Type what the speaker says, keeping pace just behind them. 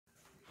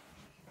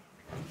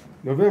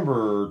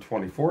November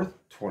 24th,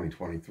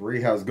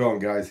 2023. How's it going,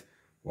 guys?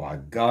 Well, I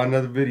got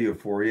another video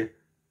for you.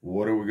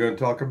 What are we going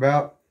to talk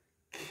about?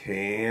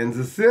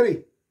 Kansas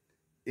City,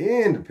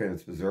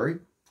 Independence, Missouri.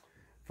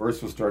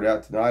 First, we'll start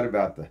out tonight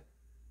about the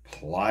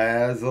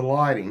Plaza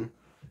lighting.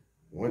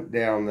 Went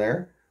down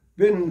there.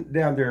 Been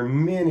down there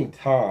many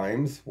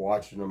times,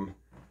 watching them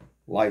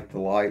light the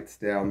lights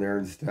down there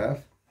and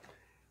stuff.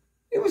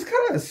 It was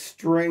kind of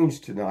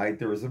strange tonight.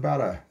 There was about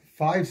a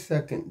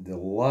 5-second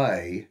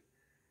delay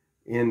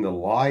in the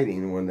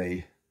lighting when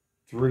they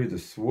threw the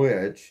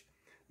switch.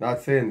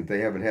 Not saying that they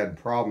haven't had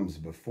problems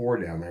before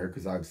down there,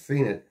 because I've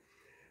seen it.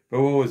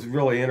 But what was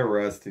really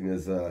interesting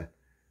is the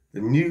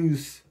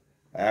news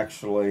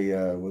actually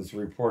was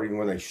reporting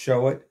when they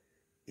show it,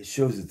 it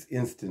shows it's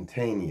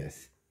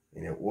instantaneous.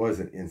 And it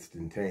wasn't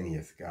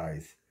instantaneous,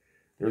 guys.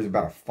 There's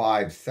about a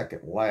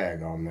 5-second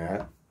lag on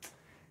that.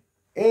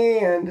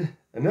 And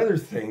another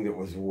thing that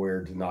was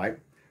weird tonight,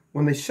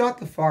 when they shot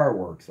the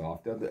fireworks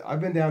off,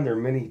 I've been down there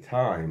many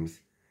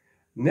times,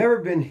 never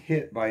been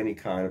hit by any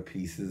kind of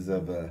pieces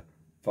of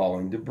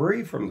falling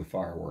debris from the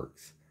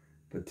fireworks.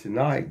 But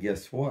tonight,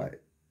 guess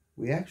what?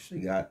 We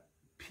actually got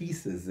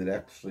pieces that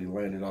actually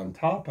landed on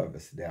top of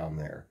us down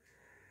there.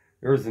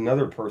 There was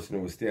another person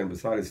who was standing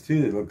beside us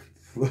too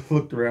that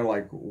looked around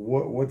like,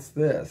 what's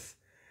this?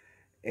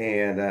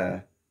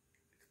 And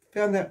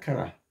found that kind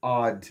of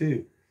odd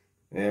too.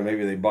 And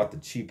maybe they bought the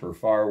cheaper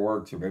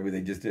fireworks, or maybe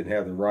they just didn't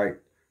have the right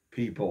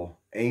people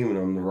aiming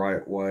them the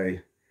right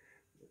way.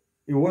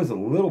 It was a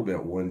little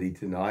bit windy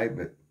tonight,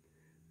 but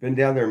been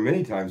down there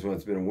many times when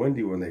it's been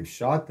windy when they've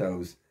shot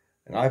those,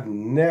 and I've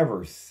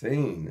never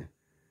seen,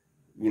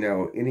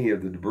 any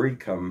of the debris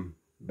come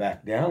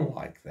back down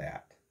like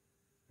that.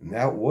 And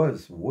that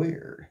was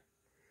weird.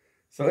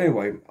 So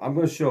anyway, I'm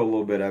going to show a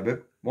little bit of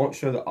it. Won't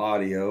show the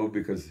audio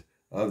because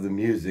of the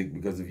music,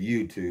 because of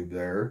YouTube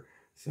there.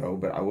 So,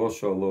 but I will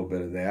show a little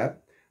bit of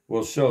that.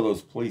 We'll show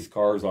those police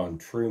cars on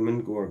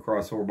Truman, going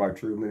across over by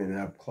Truman and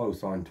up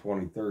close on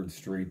 23rd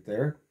Street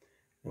there.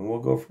 And we'll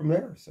go from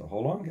there. So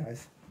hold on,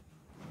 guys.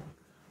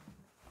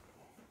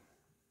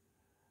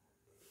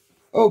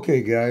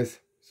 Okay, guys.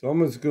 So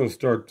I'm just going to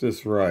start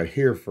this right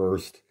here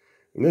first.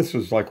 And this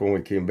was like when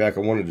we came back.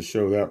 I wanted to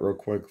show that real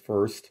quick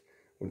first.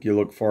 When you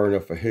look far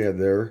enough ahead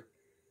there.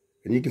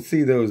 And you can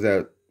see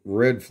that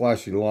red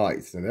flashing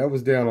lights. And that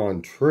was down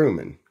on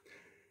Truman.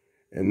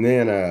 And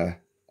then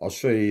I'll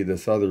show you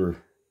this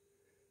other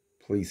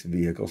police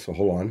vehicle. So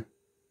hold on.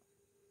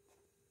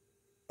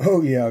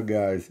 Oh yeah,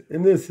 guys.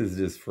 And this is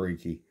just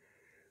freaky.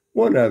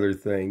 One other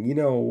thing.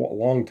 A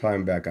long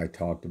time back I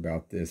talked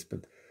about this.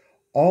 But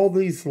all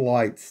these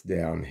lights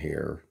down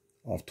here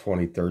off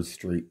 23rd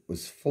Street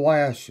was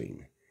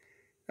flashing.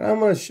 And I'm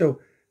going to show.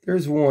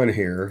 There's one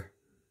here.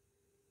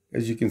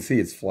 As you can see,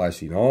 it's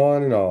flashing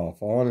on and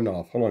off, on and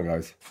off. Hold on,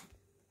 guys.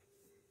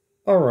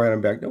 All right,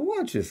 I'm back. Now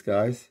watch this,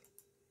 guys.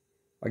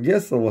 I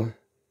guess the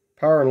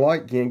power and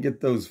light can't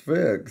get those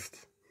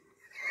fixed.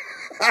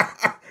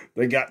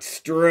 They got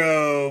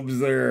strobes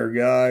there,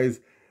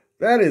 guys.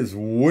 That is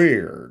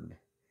weird.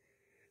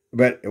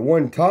 But at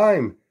one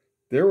time,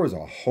 there was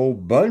a whole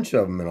bunch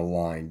of them in a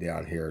line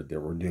down here that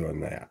were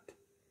doing that.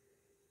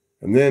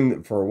 And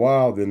then for a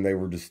while, then they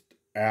were just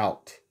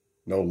out.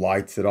 No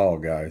lights at all,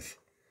 guys.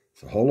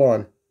 So hold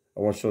on. I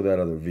want to show that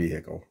other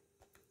vehicle.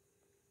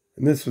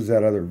 And this was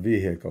that other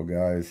vehicle,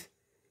 guys.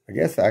 I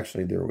guess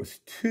actually there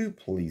was 2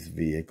 police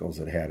vehicles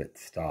that had it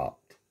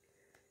stopped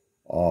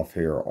off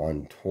here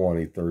on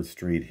 23rd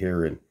Street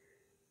here in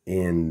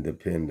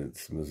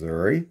Independence,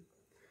 Missouri.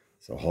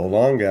 So hold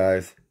on,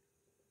 guys.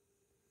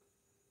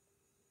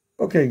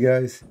 Okay,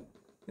 guys.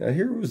 Now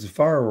here was the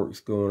fireworks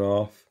going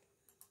off.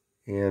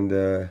 And see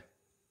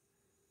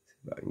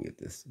if I can get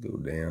this to go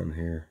down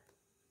here.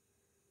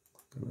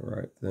 On the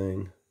right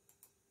thing.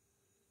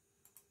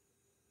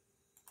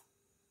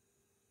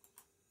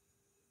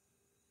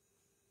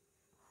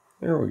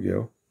 There we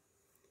go.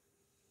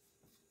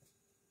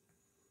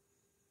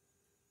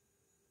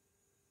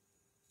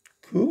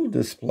 Cool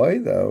display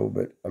though,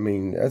 but I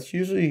mean, that's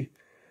usually,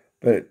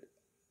 but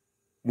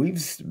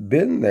we've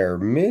been there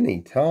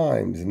many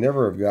times and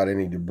never have got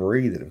any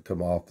debris that have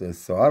come off this.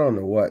 So I don't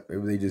know what,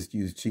 maybe they just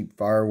used cheap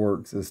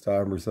fireworks this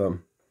time or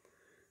something.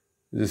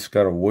 This is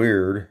kind of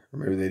weird. Or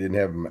maybe they didn't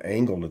have them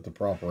angled at the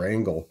proper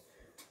angle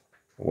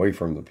away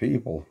from the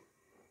people.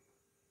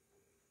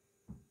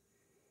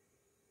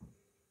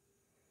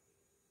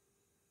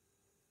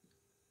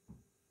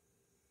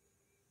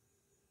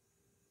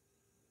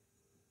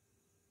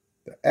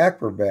 The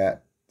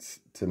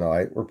acrobats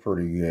tonight were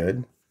pretty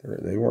good.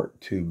 They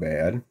weren't too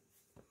bad.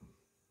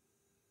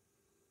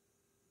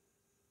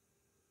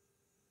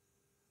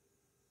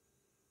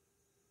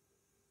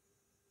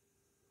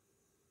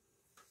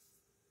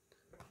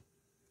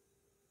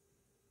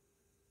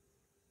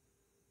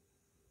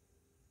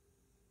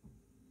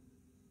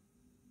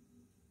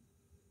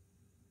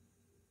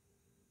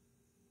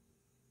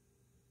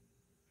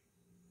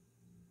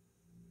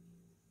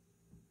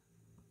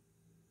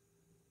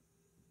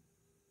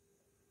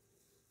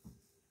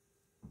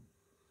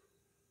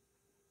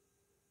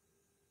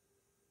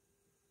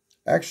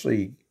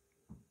 Actually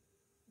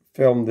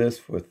filmed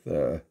this with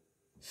a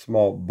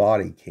small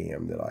body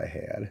cam that I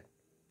had.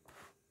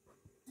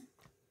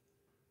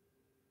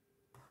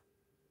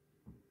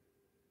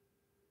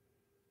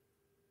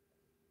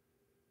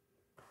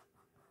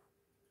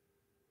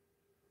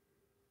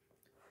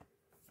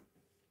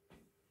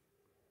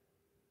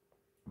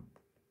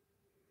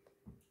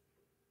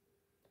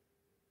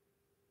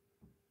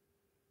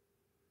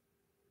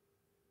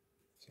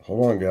 So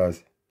hold on,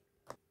 guys.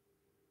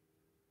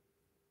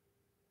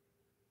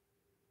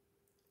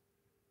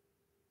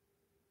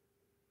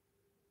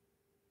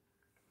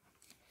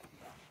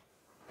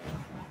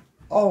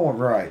 All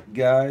right,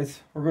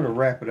 guys, we're going to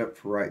wrap it up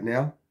for right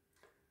now.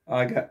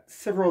 I got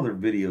several other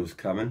videos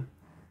coming.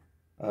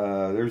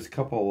 There's a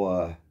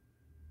couple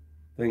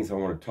things I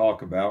want to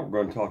talk about.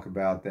 We're going to talk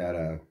about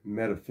that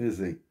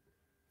metaphysic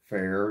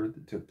fair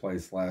that took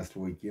place last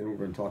weekend. We're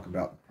going to talk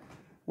about,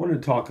 wanted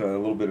to talk a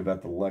little bit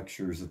about the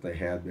lectures that they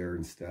had there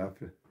and stuff,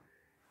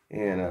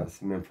 and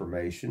some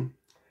information.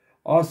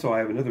 Also, I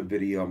have another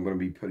video I'm going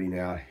to be putting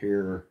out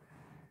here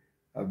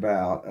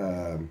about,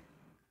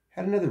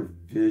 had another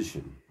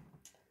vision,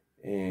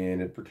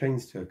 and it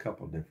pertains to a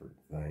couple different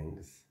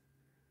things,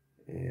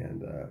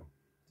 and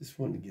just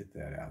wanted to get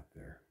that out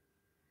there.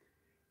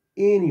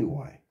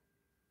 Anyway,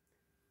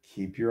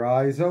 keep your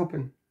eyes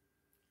open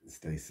and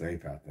stay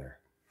safe out there.